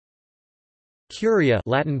Curia,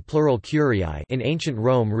 Latin plural curiae, in ancient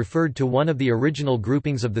Rome referred to one of the original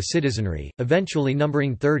groupings of the citizenry, eventually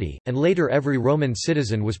numbering 30, and later every Roman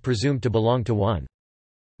citizen was presumed to belong to one.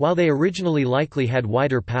 While they originally likely had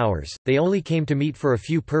wider powers, they only came to meet for a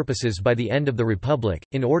few purposes by the end of the Republic,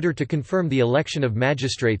 in order to confirm the election of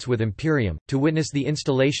magistrates with imperium, to witness the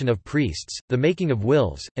installation of priests, the making of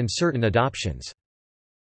wills, and certain adoptions.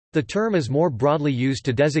 The term is more broadly used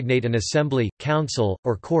to designate an assembly, council,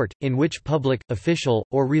 or court, in which public, official,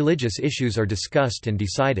 or religious issues are discussed and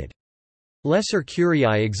decided. Lesser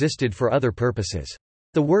curiae existed for other purposes.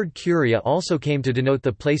 The word curia also came to denote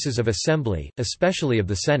the places of assembly, especially of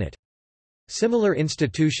the Senate. Similar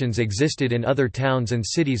institutions existed in other towns and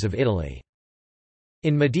cities of Italy.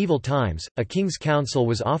 In medieval times, a king's council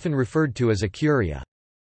was often referred to as a curia.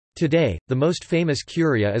 Today, the most famous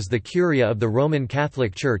curia is the Curia of the Roman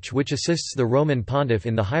Catholic Church, which assists the Roman pontiff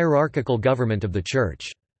in the hierarchical government of the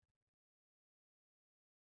Church.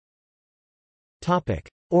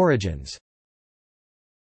 Origins.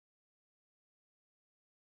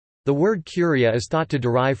 The word curia is thought to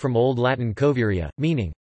derive from Old Latin coviria,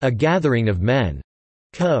 meaning, a gathering of men.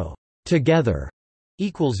 Co, together,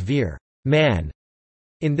 equals vir, man.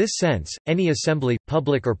 In this sense, any assembly,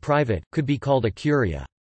 public or private, could be called a curia.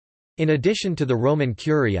 In addition to the Roman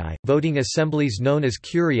curiae, voting assemblies known as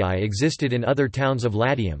curiae existed in other towns of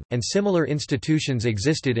Latium, and similar institutions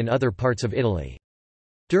existed in other parts of Italy.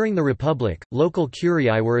 During the Republic, local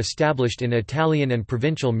curiae were established in Italian and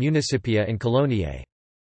provincial municipia and coloniae.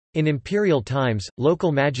 In imperial times,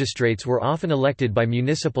 local magistrates were often elected by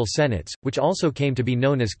municipal senates, which also came to be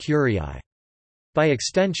known as curiae. By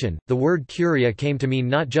extension, the word curia came to mean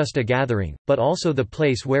not just a gathering, but also the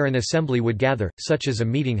place where an assembly would gather, such as a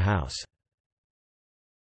meeting house.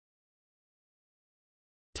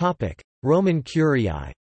 Roman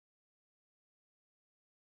curiae.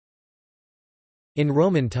 In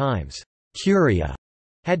Roman times, curia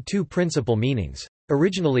had two principal meanings.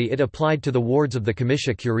 Originally it applied to the wards of the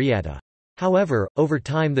comitia curiata. However, over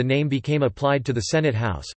time the name became applied to the Senate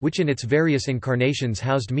House, which in its various incarnations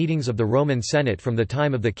housed meetings of the Roman Senate from the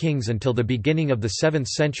time of the kings until the beginning of the 7th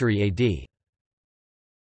century AD.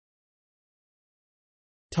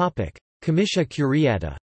 Comitia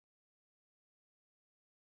curiata.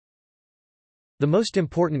 The most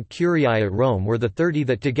important curiae at Rome were the 30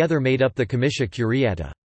 that together made up the comitia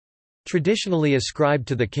curiata. Traditionally ascribed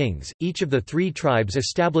to the kings, each of the three tribes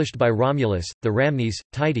established by Romulus, the Ramnes,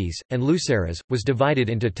 Tities, and Luceres, was divided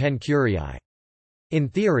into 10 curiae. In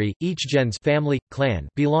theory, each gens family, clan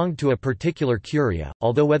belonged to a particular curia,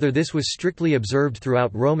 although whether this was strictly observed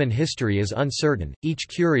throughout Roman history is uncertain. Each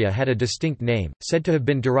curia had a distinct name, said to have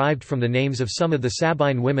been derived from the names of some of the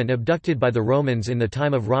Sabine women abducted by the Romans in the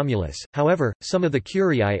time of Romulus. However, some of the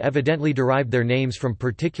curiae evidently derived their names from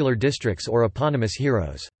particular districts or eponymous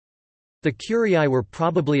heroes. The curiae were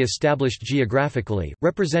probably established geographically,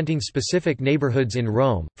 representing specific neighborhoods in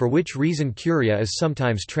Rome, for which reason curia is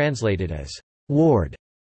sometimes translated as ward.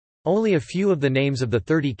 Only a few of the names of the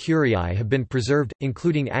 30 curiae have been preserved,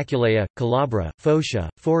 including Aquileia, Calabra, Phocia,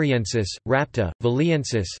 Foriensis, Rapta,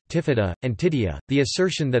 Valiensis, Tifida, and Titia. The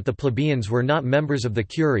assertion that the plebeians were not members of the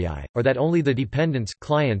curiae, or that only the dependents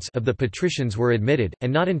clients of the patricians were admitted,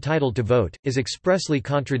 and not entitled to vote, is expressly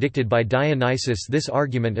contradicted by Dionysius. This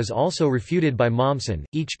argument is also refuted by Mommsen.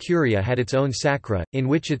 Each curia had its own sacra, in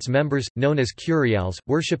which its members, known as curiales,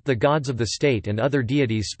 worshipped the gods of the state and other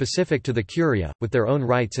deities specific to the curia, with their own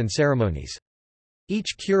rites and ceremonies.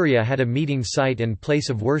 Each curia had a meeting site and place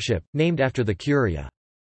of worship, named after the curia.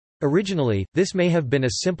 Originally, this may have been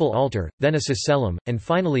a simple altar, then a cecellum, and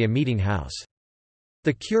finally a meeting house.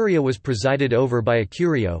 The curia was presided over by a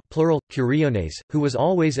curio plural, curiones, who was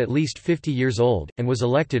always at least 50 years old, and was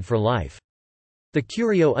elected for life. The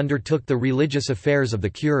curio undertook the religious affairs of the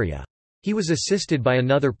curia. He was assisted by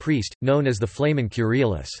another priest, known as the flamen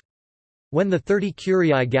curialis. When the 30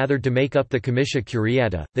 curiae gathered to make up the comitia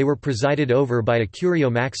curiata, they were presided over by a curio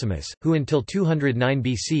maximus, who until 209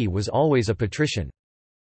 BC was always a patrician.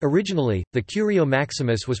 Originally, the curio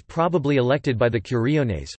maximus was probably elected by the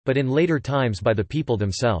curiones, but in later times by the people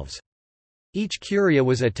themselves. Each curia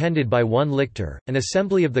was attended by one lictor. An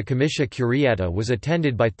assembly of the comitia curiata was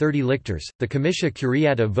attended by 30 lictors. The comitia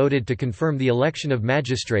curiata voted to confirm the election of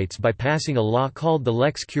magistrates by passing a law called the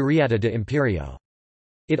Lex Curiata de Imperio.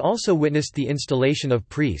 It also witnessed the installation of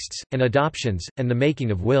priests, and adoptions, and the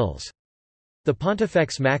making of wills. The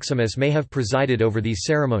Pontifex Maximus may have presided over these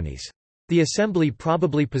ceremonies. The assembly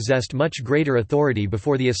probably possessed much greater authority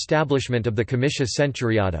before the establishment of the comitia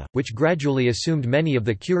centuriata, which gradually assumed many of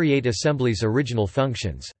the curiate assembly's original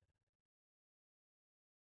functions.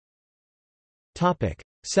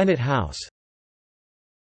 Senate House.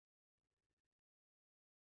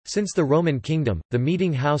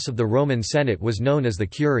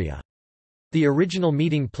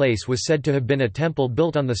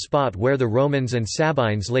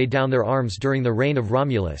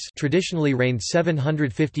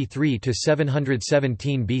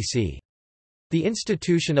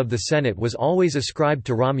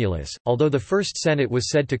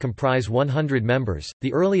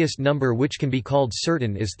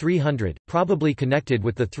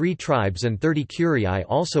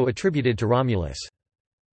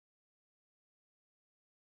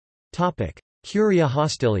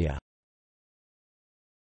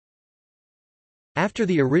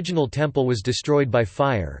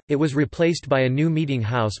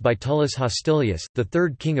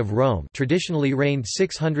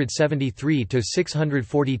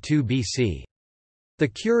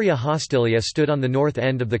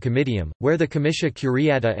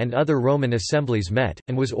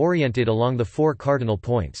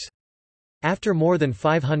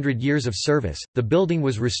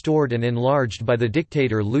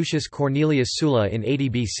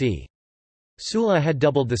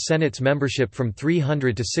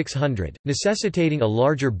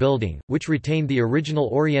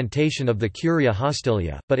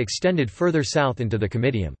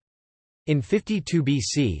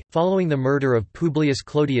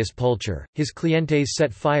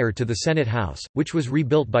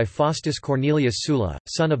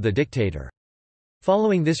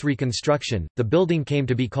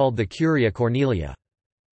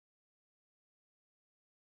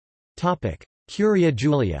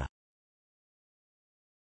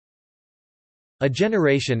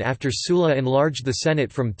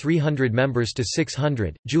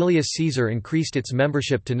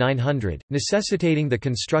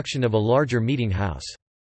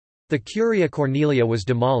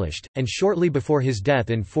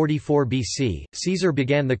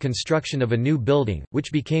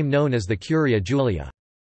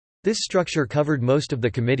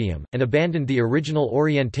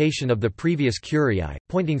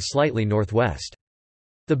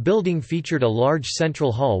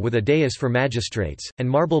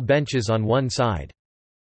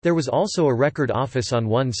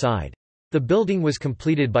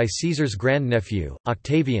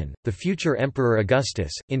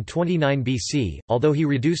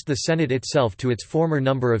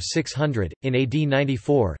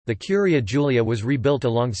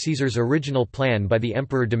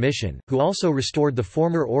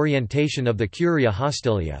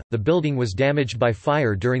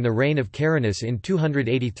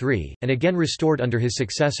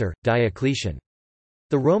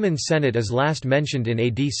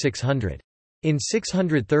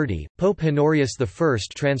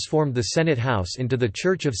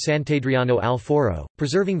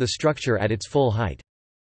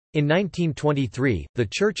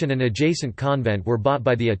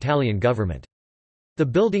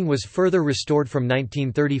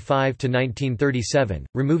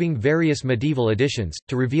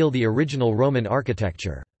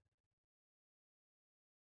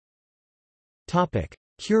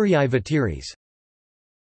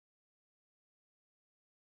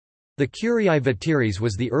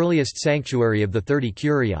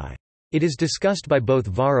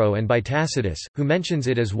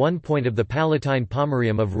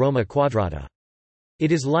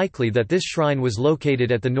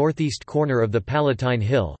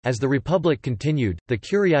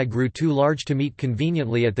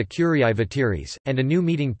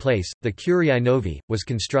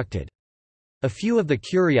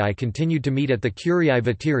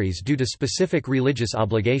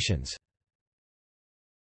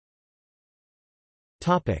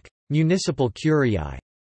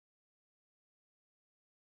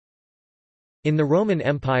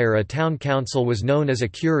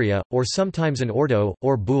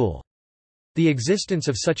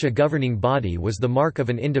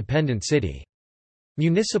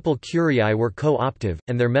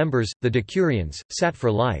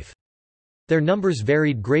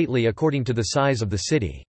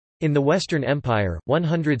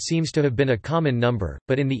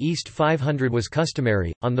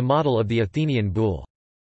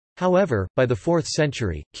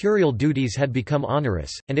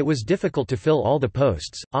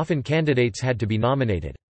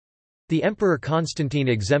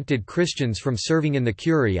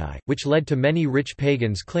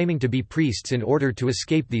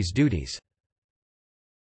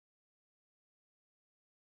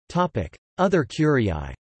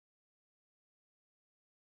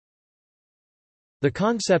 The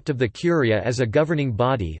concept of the Curia as a governing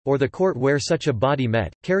body, or the court where such a body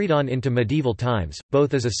met, carried on into medieval times,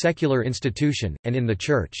 both as a secular institution, and in the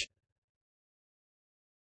Church.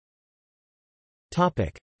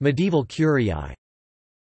 Medieval curiae.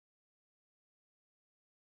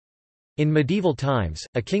 In medieval times,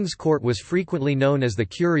 a king's court was frequently known as the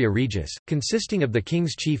Curia Regis, consisting of the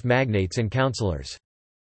king's chief magnates and councillors.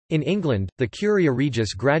 In England, the Curia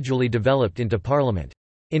Regis gradually developed into Parliament.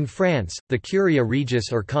 In France, the Curia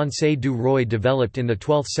Regis or Conseil du Roi developed in the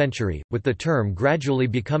 12th century, with the term gradually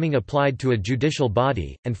becoming applied to a judicial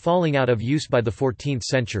body, and falling out of use by the 14th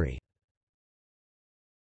century.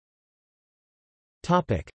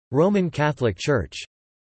 Roman Catholic Church.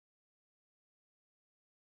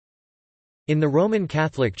 In the Roman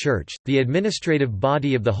Catholic Church, the administrative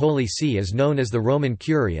body of the Holy See is known as the Roman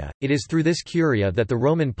Curia. It is through this curia that the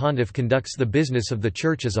Roman pontiff conducts the business of the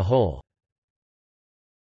Church as a whole.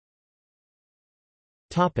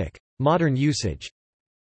 Modern usage.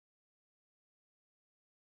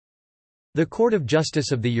 The Court of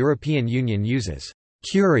Justice of the European Union uses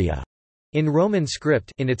 «curia» in Roman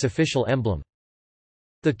script in its official emblem.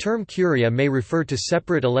 The term curia may refer to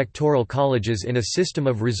separate electoral colleges in a system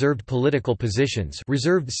of reserved political positions,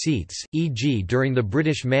 reserved seats, e.g. during the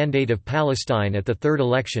British Mandate of Palestine at the third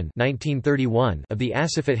election 1931 of the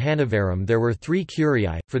Asafat Hanoveraim there were 3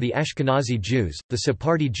 curiae, for the Ashkenazi Jews, the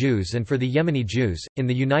Sephardi Jews and for the Yemeni Jews. In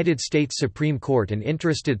the United States Supreme Court, an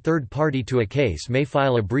interested third party to a case may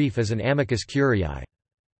file a brief as an amicus curiae.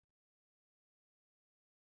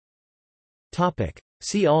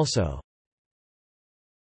 See also: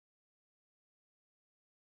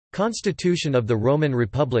 Constitution of the Roman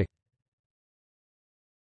Republic.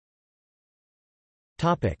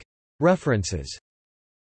 References.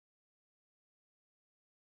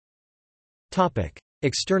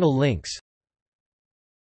 External links.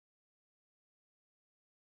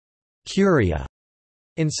 Curia.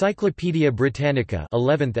 Encyclopædia Britannica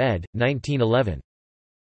 11th ed., 1911.